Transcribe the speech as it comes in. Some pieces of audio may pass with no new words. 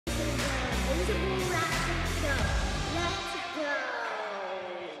Visible Raptor show. Let's go!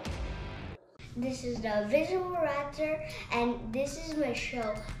 This is the Visible Raptor, and this is my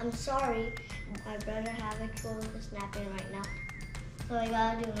show. I'm sorry, my brother Havoc is snapping right now, so I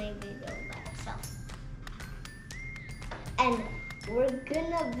gotta do my video by myself. And we're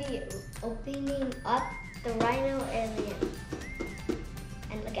gonna be opening up the Rhino alien.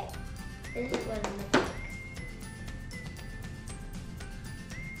 And look at this is what it looks like.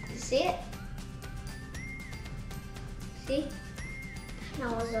 You see it? See?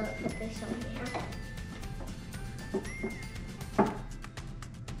 Now we're gonna put this on here.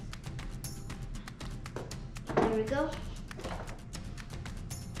 There we go.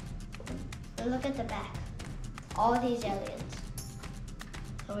 And look at the back. All these aliens.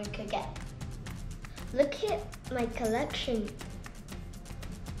 So we could get. Look at my collection.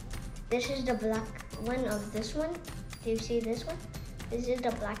 This is the black one of this one. Do you see this one? This is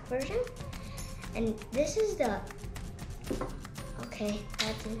the black version. And this is the, okay,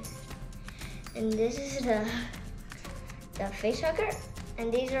 that's it. And this is the facehugger.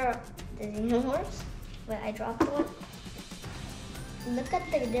 And these are the xenomorphs. Wait, I dropped one. Look at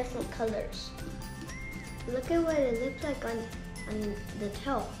the different colors. Look at what it looks like on the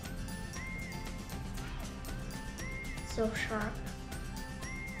tail. So sharp.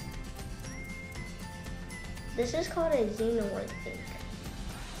 This is called a xenomorph, I think.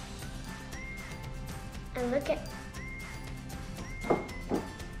 And look at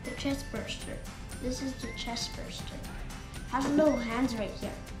the chest burster. This is the chest burster. Has little hands right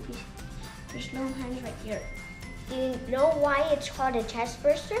here. There's little hands right here. Do you know why it's called a chest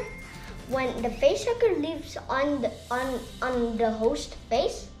burster? When the facehugger leaves on the host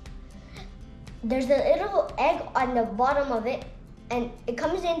face, there's a little egg on the bottom of it, and it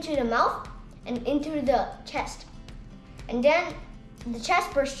comes into the mouth and into the chest. And then the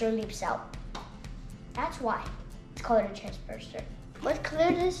chest burster leaps out. That's why it's called a chest burster. Let's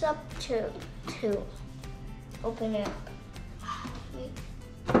clear this up to open it up.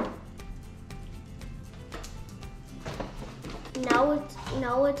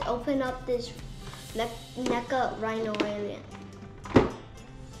 Now let's open up this NECA Rhino alien.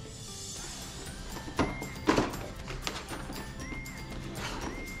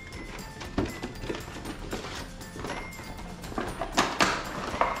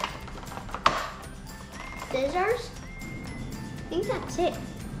 Scissors? I think that's it.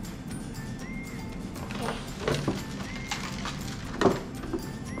 Okay.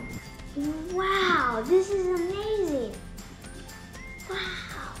 Wow, this is amazing. Wow.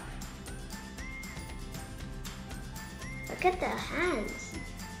 Look at the hands.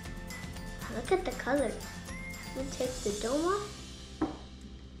 Look at the colors. Let me take the dome off.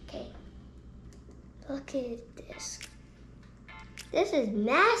 Okay. Look at this. This is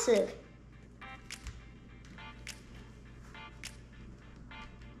massive.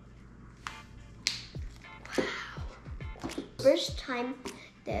 First time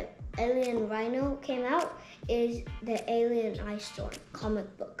the Alien Rhino came out is the Alien Ice Storm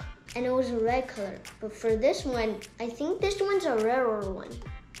comic book. And it was a red color. But for this one, I think this one's a rarer one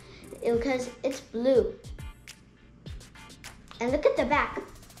because it's blue. And look at the back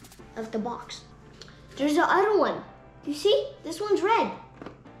of the box. There's the other one. You see? This one's red.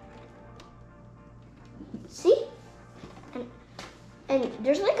 See? And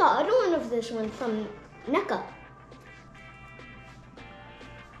there's like a other one of this one from NECA.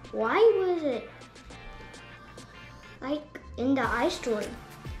 Why was it like in the ice storm?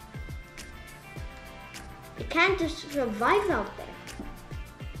 It can't just survive out there.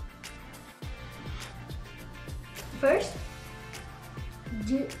 First,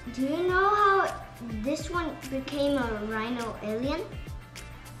 do you know how this one became a rhino alien?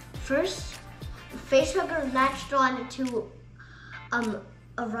 First, the facehugger latched on to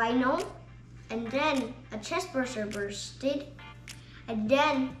a rhino, and then a chest burster bursted, and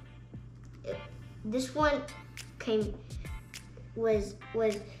then this one was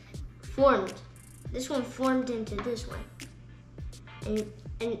formed. This one formed into this one, and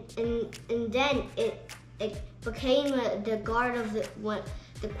then it became the guard of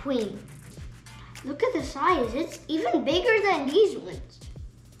the queen. Look at the size; it's even bigger than these ones.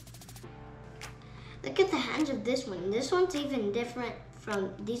 Look at the hands of this one. This one's even different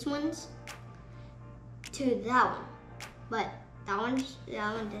from these ones to that one, but that one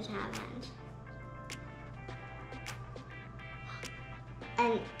doesn't have hands.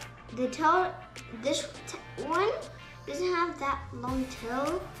 And the tail, this one doesn't have that long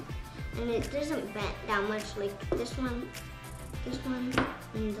tail, and it doesn't bend that much like this one,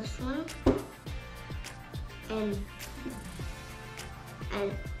 and this one.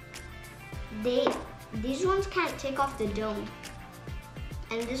 these ones can't take off the dome.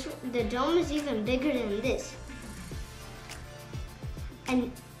 And the dome is even bigger than this.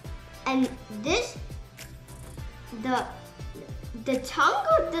 And this, the tongue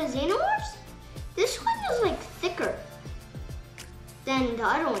of the xenomorphs, this one is like thicker than the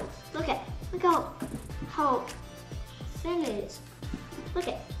other ones. Look how thin it is. Look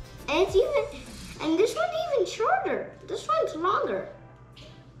at, and this one's even shorter. This one's longer.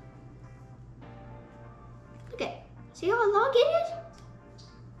 Look at, see how long it is?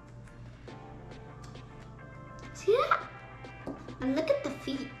 See that? And look at the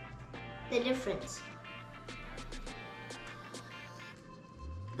feet, the difference.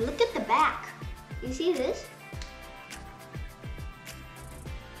 Look at the back. You see this?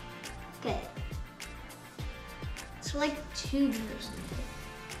 Okay. It's like tubes or something.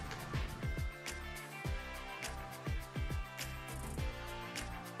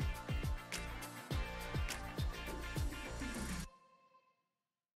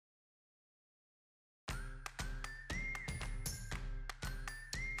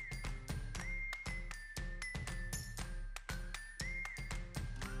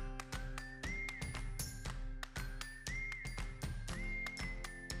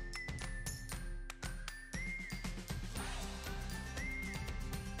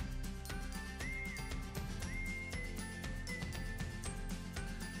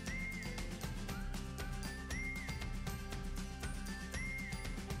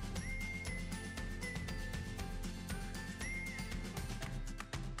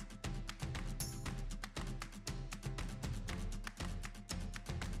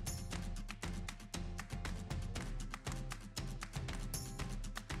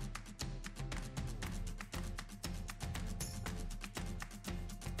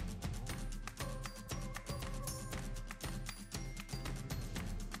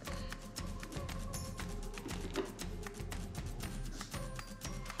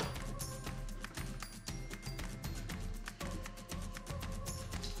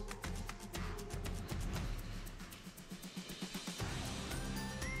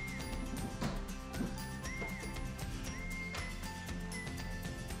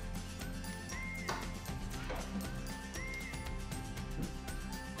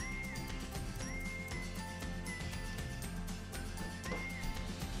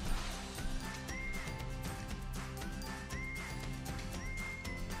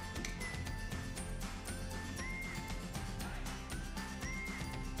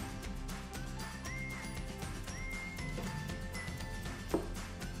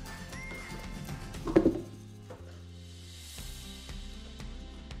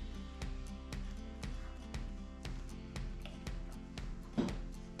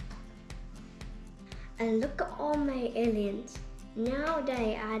 And look at all my aliens. Now that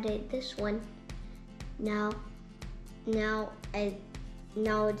I added this one, now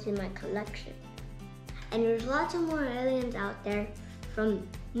it's in my collection. And there's lots of more aliens out there from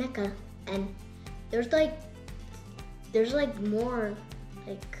NECA, and there's like more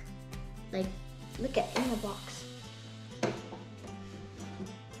like look at in the box.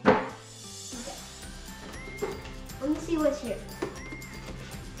 Let me see what's here.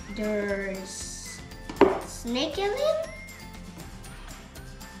 There's snake alien.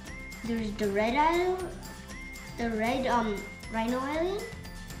 There's the red rhino alien.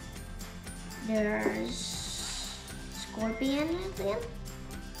 There's scorpion alien.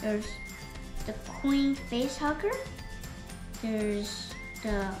 There's the queen face hugger. There's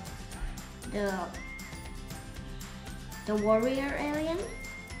the warrior alien.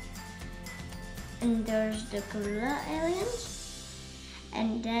 And there's the gorilla aliens.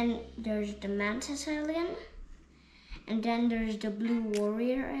 And then there's the mantis alien. And then there's the blue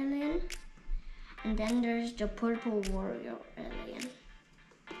warrior alien. And then there's the purple warrior alien.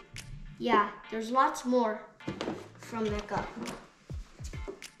 Yeah, there's lots more from NECA.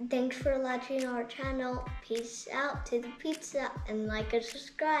 Thanks for watching our channel. Peace out to the pizza and like and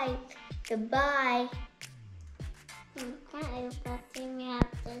subscribe. Goodbye. I'm gonna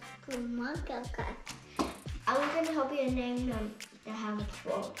help you name them the Havoc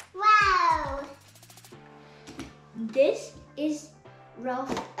World. Wow! This is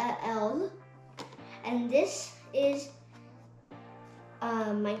Ralph L. And this is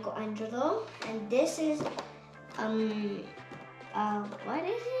Michelangelo. And this is what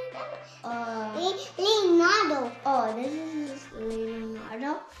is it again? Leonardo. Oh, this is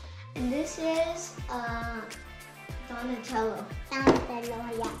Leonardo. And this is Donatello. Donatello,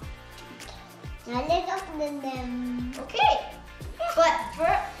 yeah. Now let's open them. Okay. But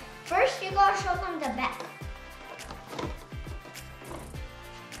first you gotta show them the back.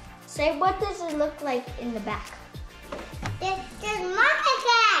 So Say, what does it look like in the back? There's marker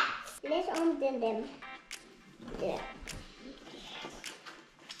cats. Let's open them. Yeah.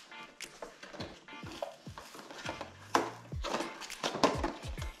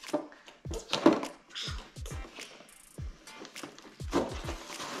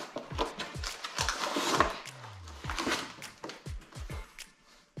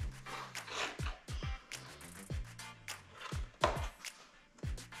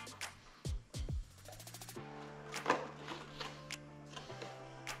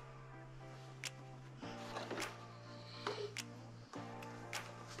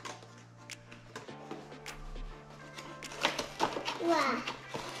 Wow.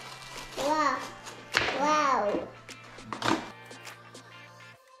 Wow. Wow.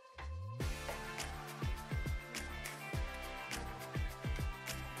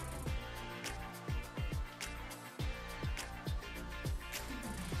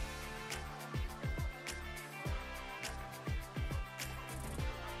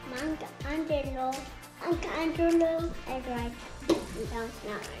 Angelo, that's right. No,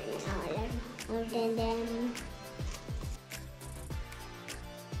 let's open them.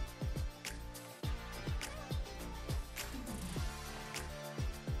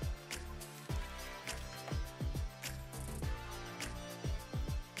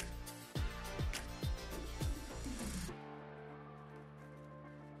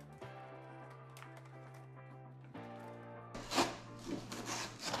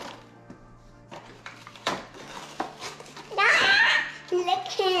 Look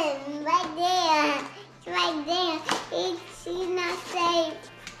him right there. It's right there. He's not safe.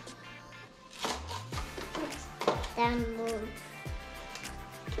 Down move.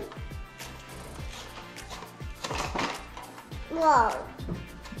 Whoa.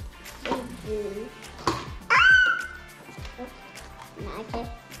 Ah! Not it.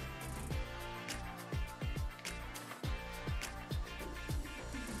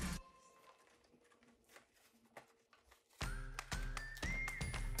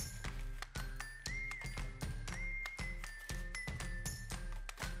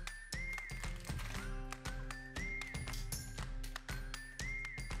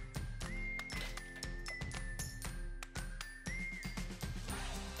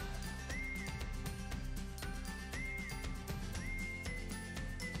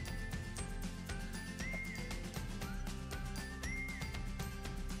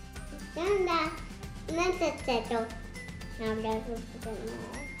 Let's settle. Now let's put it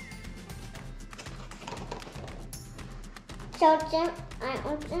more. So then I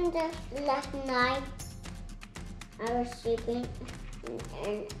opened this last night. I was sleeping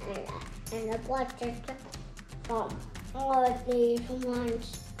and I bought it from all of these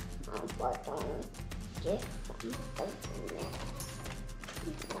ones. I bought on this from last night.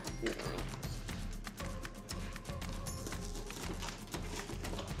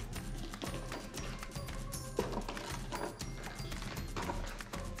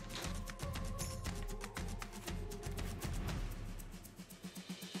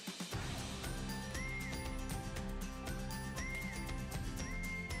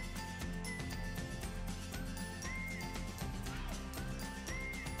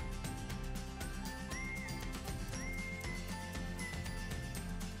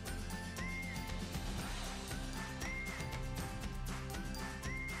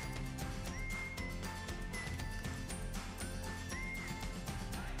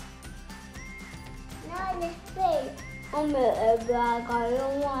 Now let's play. I'm going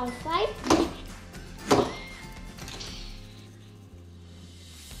to fight.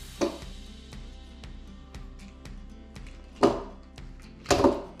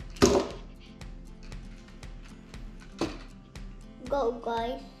 Go,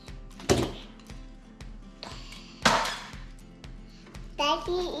 guys.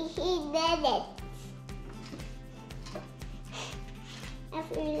 Daddy, he did it. If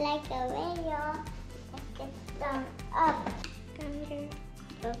you like the video, let's get thumbs up. Thumbs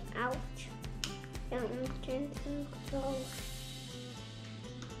goes out. Thumbs and close.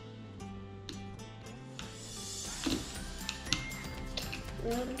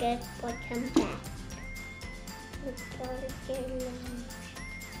 We'll get bottom back. Let's go to the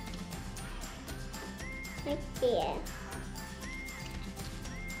right there.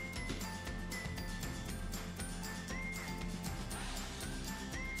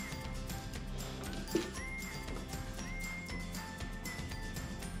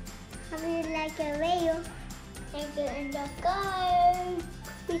 If you like the video, thank you and go.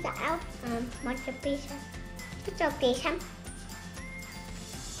 Peace out. What's your pizza? What's your pizza?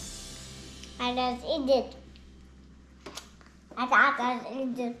 I just eat it. I just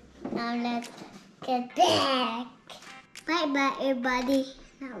eat it. Now let's get back. Bye bye everybody.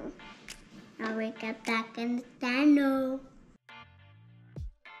 Now we get back in the channel.